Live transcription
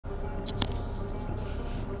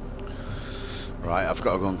Right, I've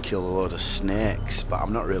got to go and kill a load of snakes, but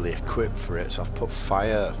I'm not really equipped for it, so I've put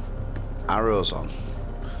fire arrows on.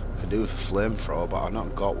 I could do with a flamethrower, but I've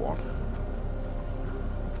not got one.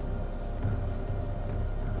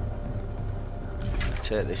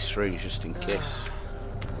 Take this syringe just in case.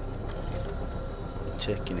 They're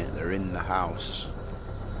taking it, they're in the house.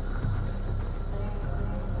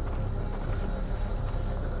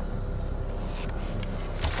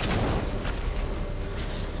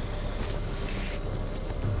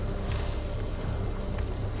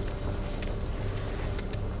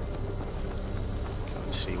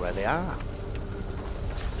 Can't see where they are.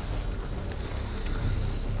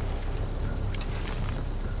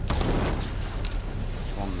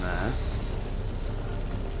 One there.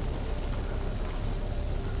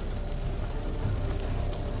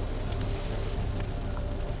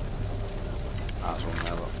 That's one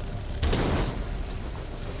there, look.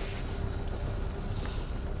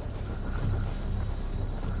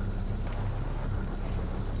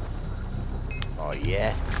 Oh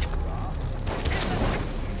yeah.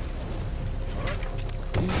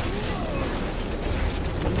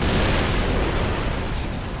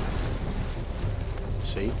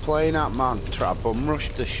 See, playing that man, try to bum rush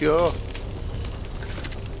the show.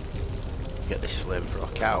 Get this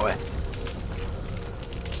flamethrower, can't we?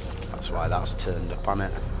 That's why that's turned up on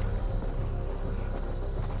it.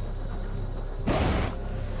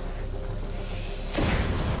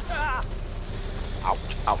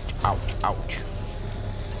 Ouch, ouch, ouch, ouch.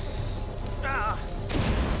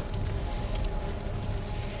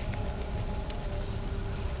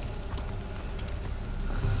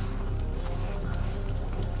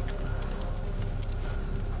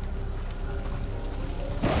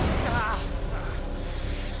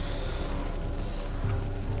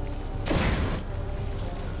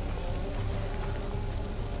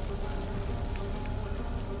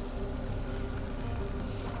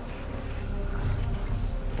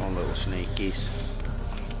 Come on, little sneakies.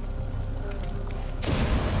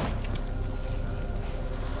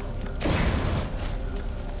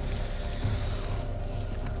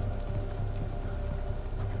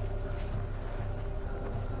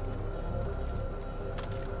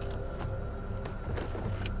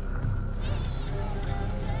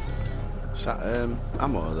 Is that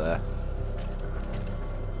ammo there?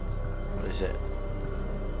 What is it?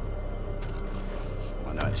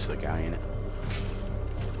 I know it's the guy in it.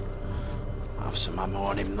 I'll have some ammo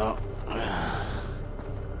on him though.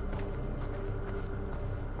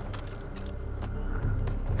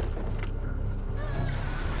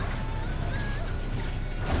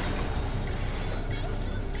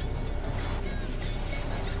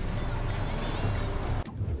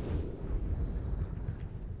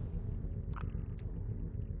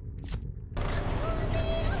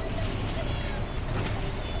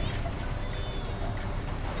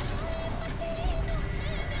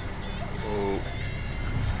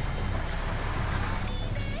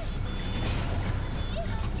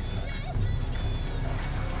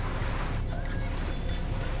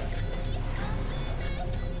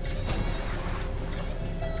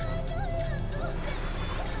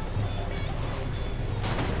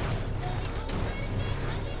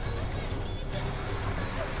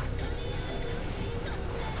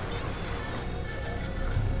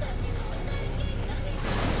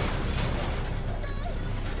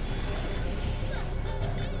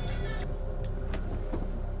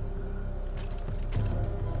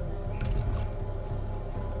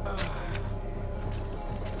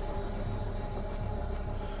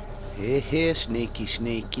 Hey, hey, sneaky,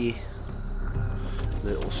 sneaky.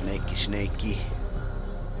 Little sneaky, sneaky.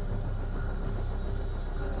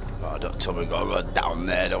 Oh, don't tell me I've got to go down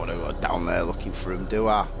there. I don't want to go down there looking for him, do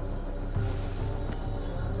I?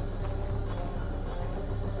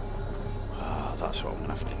 Oh, that's what I'm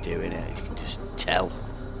going to have to do, innit? You can just tell.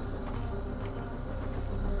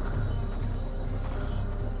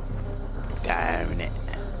 Down it.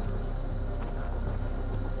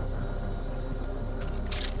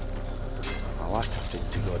 I like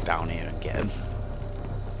having to go down here and get him.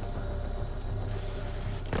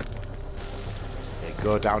 Yeah,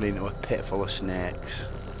 go down into a pit full of snakes.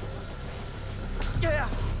 Yeah.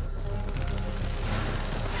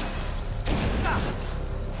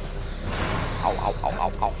 Ow, ow, ow,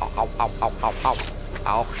 ow, ow, ow, ow, ow, ow, ow,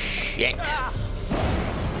 ow. Oh, shit.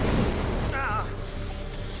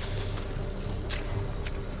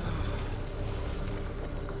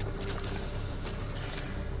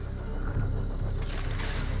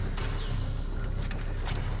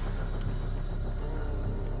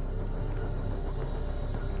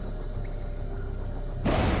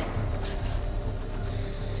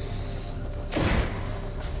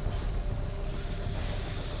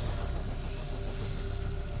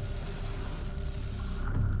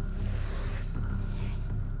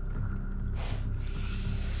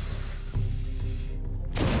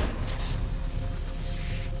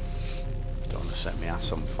 set my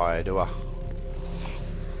ass on fire, do I?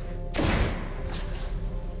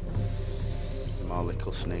 More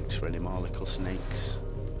little snakes, ready, more little snakes.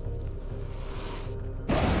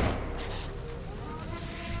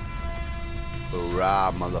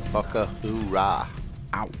 Hoorah, motherfucker, hoorah.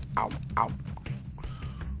 Ow, ow, ow.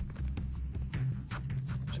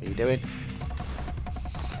 What are you doing?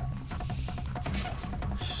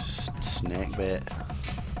 Snake bait.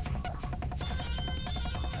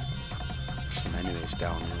 Some enemies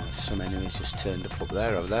down there. Some enemies just turned up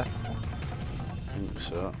there, over there. I think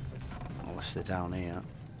so. Unless they're down here.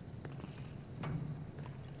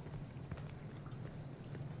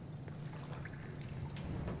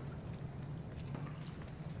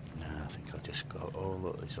 No, I think I'll just go. Oh,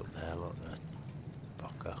 look, he's up there. Look, the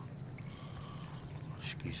Bocker.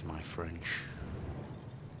 Excuse my French.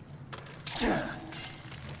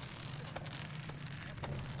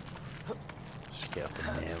 Just get up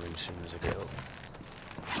and nail him as soon as I get up.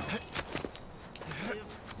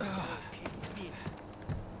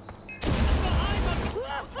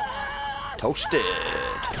 Toasted!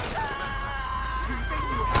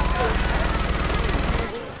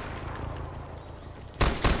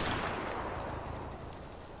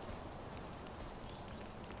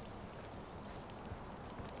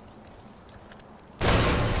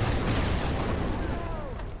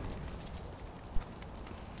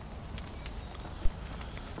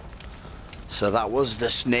 So that was the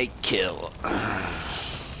snake kill.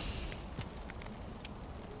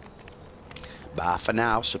 Bye for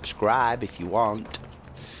now. Subscribe if you want.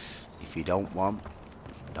 If you don't want,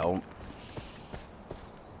 don't.